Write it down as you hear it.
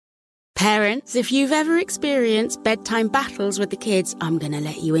Parents, if you've ever experienced bedtime battles with the kids, I'm going to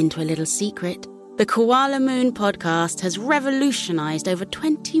let you into a little secret. The Koala Moon podcast has revolutionized over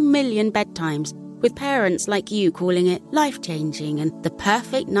 20 million bedtimes, with parents like you calling it life-changing and the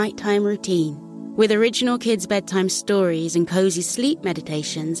perfect nighttime routine. With original kids' bedtime stories and cozy sleep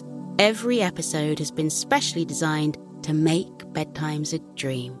meditations, every episode has been specially designed to make bedtimes a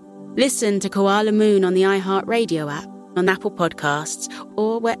dream. Listen to Koala Moon on the iHeartRadio app, on Apple Podcasts,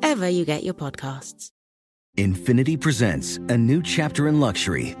 or wherever you get your podcasts. Infiniti presents a new chapter in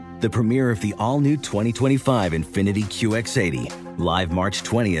luxury, the premiere of the all-new 2025 Infiniti QX80, live March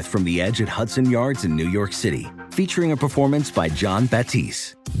 20th from the Edge at Hudson Yards in New York City, featuring a performance by John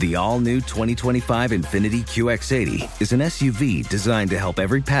Batiste. The all-new 2025 Infiniti QX80 is an SUV designed to help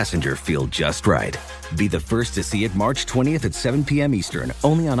every passenger feel just right. Be the first to see it March 20th at 7 p.m. Eastern,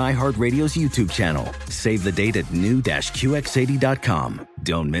 only on iHeartRadio's YouTube channel. Save the date at new-QX80.com.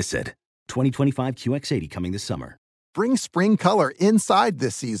 Don't miss it. 2025 QX80 coming this summer. Bring spring color inside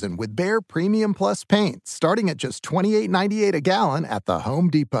this season with Behr Premium Plus paint, starting at just $28.98 a gallon at the Home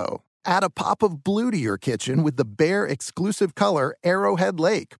Depot. Add a pop of blue to your kitchen with the Behr exclusive color Arrowhead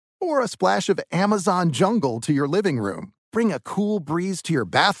Lake, or a splash of Amazon Jungle to your living room. Bring a cool breeze to your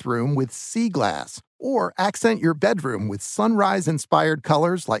bathroom with Sea Glass, or accent your bedroom with sunrise-inspired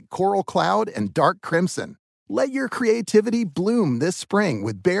colors like Coral Cloud and Dark Crimson. Let your creativity bloom this spring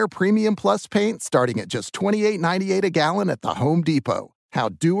with Behr Premium Plus paint starting at just $28.98 a gallon at the Home Depot. How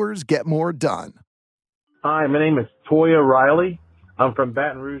doers get more done. Hi, my name is Toya Riley. I'm from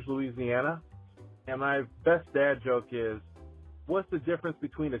Baton Rouge, Louisiana. And my best dad joke is, what's the difference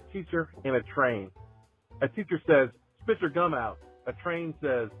between a teacher and a train? A teacher says, spit your gum out. A train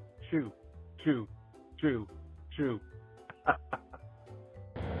says, chew, chew, chew, chew.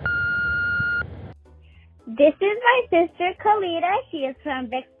 This is my sister, Kalita. She is from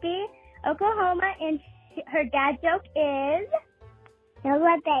Bixby, Oklahoma, and her dad joke is,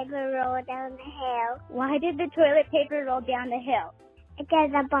 toilet paper roll down the hill. Why did the toilet paper roll down the hill? To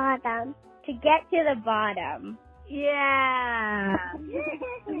get the bottom. To get to the bottom. Yeah.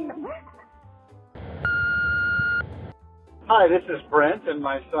 Hi, this is Brent and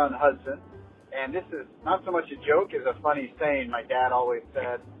my son Hudson. And this is not so much a joke as a funny saying my dad always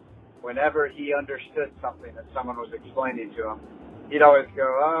said. Whenever he understood something that someone was explaining to him, he'd always go,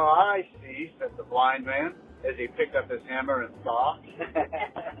 "Oh, I see," said the blind man, as he picked up his hammer and saw.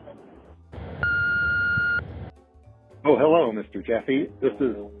 Oh, hello, Mr. Jeffy. This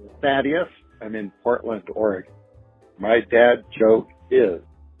is Thaddeus. I'm in Portland, Oregon. My dad joke is,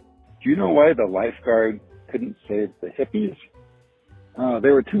 do you know why the lifeguard couldn't save the hippies?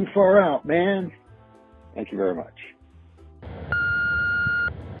 They were too far out, man. Thank you very much.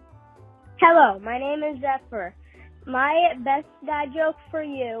 Hello, my name is Zephyr. My best dad joke for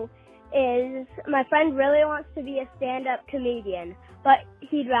you is, my friend really wants to be a stand-up comedian, but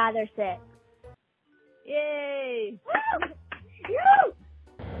he'd rather sit. Yay!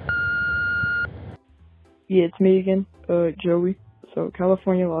 Yeah, it's me again, Joey. So,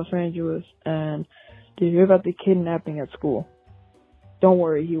 California, Los Angeles, and did you hear about the kidnapping at school? Don't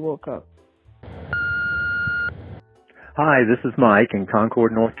worry, he woke up. Hi, this is Mike in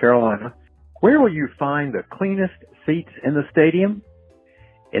Concord, North Carolina. Where will you find the cleanest seats in the stadium?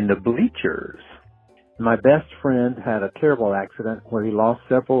 In the bleachers. My best friend had a terrible accident where he lost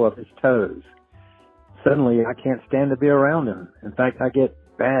several of his toes. Suddenly, I can't stand to be around him. In fact, I get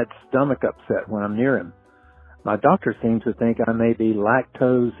bad stomach upset when I'm near him. My doctor seems to think I may be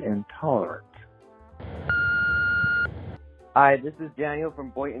lactose intolerant. Hi, this is Daniel from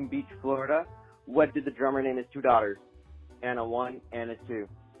Boynton Beach, Florida. What did the drummer name his two daughters? Anna 1, Anna 2.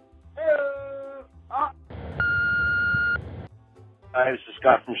 Hi, this is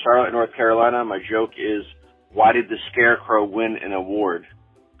Scott from Charlotte, North Carolina. My joke is, why did the Scarecrow win an award?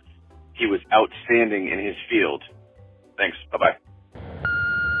 He was outstanding in his field. Thanks. Bye-bye.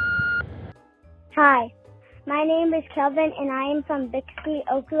 Hi, my name is Kelvin, and I am from Bixby,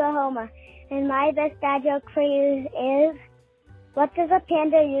 Oklahoma. And my best dad joke for you is, what does a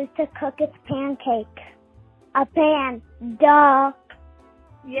panda use to cook its pancakes? A pan. Duh.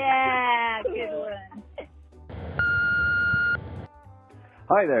 Yeah, good one.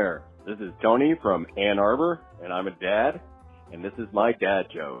 Hi there, this is Tony from Ann Arbor, and I'm a dad, and this is my dad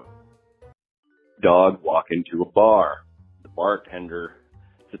joke. Dog walk into a bar. The bartender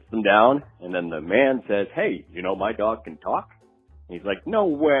sits them down, and then the man says, "Hey, you know my dog can talk?" And he's like, "No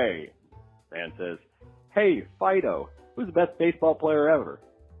way." The man says, "Hey, Fido, who's the best baseball player ever?"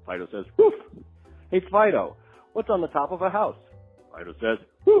 Fido says, "Woof." "Hey, Fido, what's on the top of a house?" Fido says,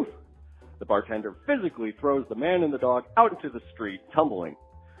 "Woof." The bartender physically throws the man and the dog out into the street, tumbling.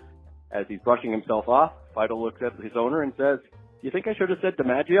 As he's brushing himself off, Fido looks at his owner and says, "You think I should have said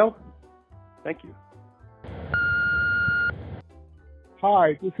DiMaggio?" Thank you.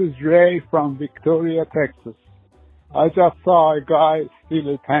 Hi, this is Ray from Victoria, Texas. I just saw a guy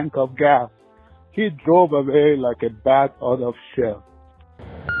steal a tank of gas. He drove away like a bat out of shell.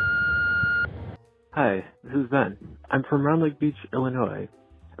 Hi, this is Ben. I'm from Round Lake Beach, Illinois.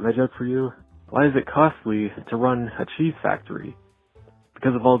 And my joke for you, why is it costly to run a cheese factory?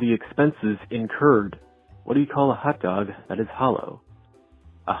 Because of all the expenses incurred. What do you call a hot dog that is hollow?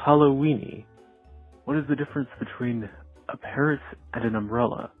 A hollow weenie. What is the difference between a parrot and an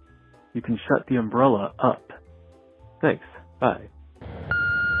umbrella? You can shut the umbrella up. Thanks. Bye.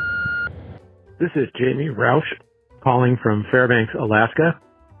 This is Jamie Roush calling from Fairbanks, Alaska.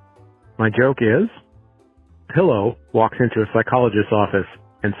 My joke is, Pillow walks into a psychologist's office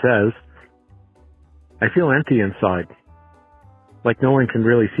and says, "I feel empty inside. Like no one can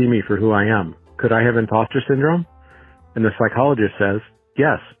really see me for who I am. Could I have imposter syndrome?" And the psychologist says,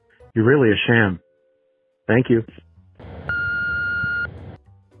 "Yes, you're really a sham. Thank you."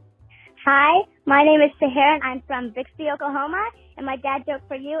 Hi, my name is Sahara and I'm from Bixby, Oklahoma. And my dad joke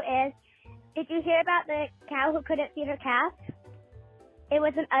for you is, did you hear about the cow who couldn't feed her calf? It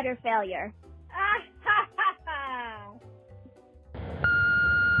was an utter failure.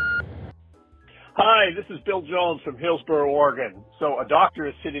 Hi, this is Bill Jones from Hillsboro, Oregon. So a doctor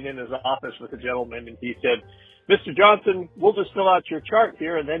is sitting in his office with a gentleman and he said, "Mr. Johnson, we'll just fill out your chart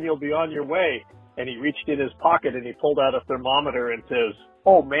here and then you'll be on your way." And he reached in his pocket and he pulled out a thermometer and says,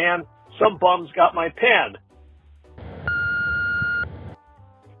 "Oh man, some bum's got my pen."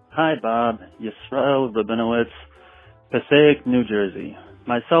 Hi, Bob. Yisrael Rabinowitz, Passaic, New Jersey.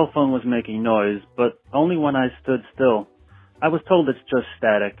 My cell phone was making noise, but only when I stood still. I was told it's just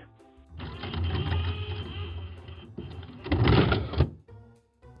static.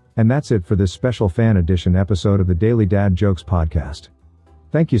 And that's it for this special fan edition episode of the Daily Dad Jokes podcast.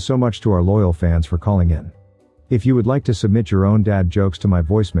 Thank you so much to our loyal fans for calling in. If you would like to submit your own dad jokes to my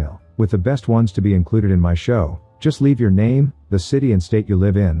voicemail, with the best ones to be included in my show, just leave your name, the city and state you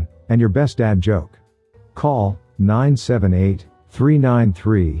live in, and your best dad joke. Call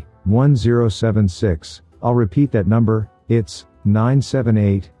 978-393-1076. I'll repeat that number, it's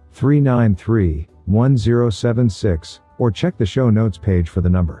 978-393-1076, or check the show notes page for the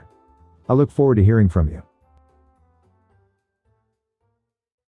number. I look forward to hearing from you.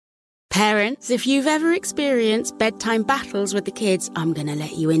 Parents, if you've ever experienced bedtime battles with the kids, I'm going to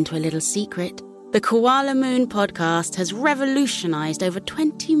let you into a little secret. The Koala Moon podcast has revolutionized over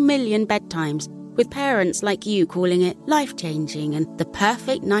 20 million bedtimes, with parents like you calling it life-changing and the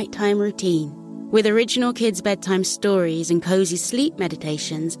perfect nighttime routine. With original kids' bedtime stories and cozy sleep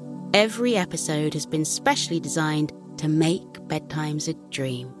meditations, every episode has been specially designed to make bedtimes a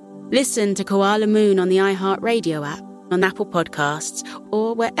dream. Listen to Koala Moon on the iHeartRadio app, on Apple Podcasts,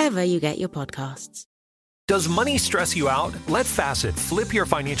 or wherever you get your podcasts. Does money stress you out? Let Facet flip your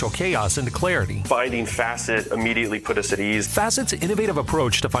financial chaos into clarity. Finding Facet immediately put us at ease. Facet's innovative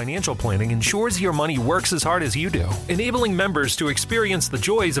approach to financial planning ensures your money works as hard as you do, enabling members to experience the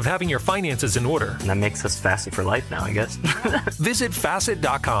joys of having your finances in order. And that makes us Facet for life now, I guess. Visit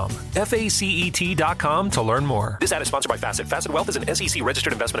Facet.com, FACET.com to learn more. This ad is sponsored by Facet. Facet Wealth is an SEC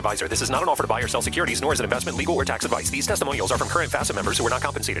registered investment advisor. This is not an offer to buy or sell securities, nor is it investment, legal, or tax advice. These testimonials are from current Facet members who are not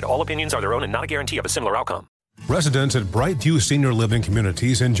compensated. All opinions are their own and not a guarantee of a similar outcome. Residents at Brightview Senior Living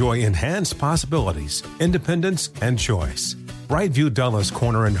Communities enjoy enhanced possibilities, independence, and choice. Brightview Dulles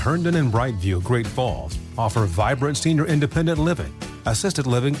Corner in Herndon and Brightview, Great Falls, offer vibrant senior independent living, assisted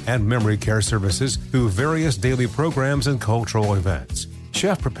living, and memory care services through various daily programs and cultural events.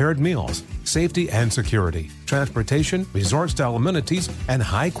 Chef-prepared meals, safety and security, transportation, resort-style amenities, and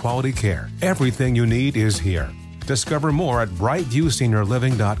high-quality care. Everything you need is here. Discover more at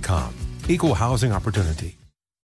brightviewseniorliving.com. Equal housing opportunity.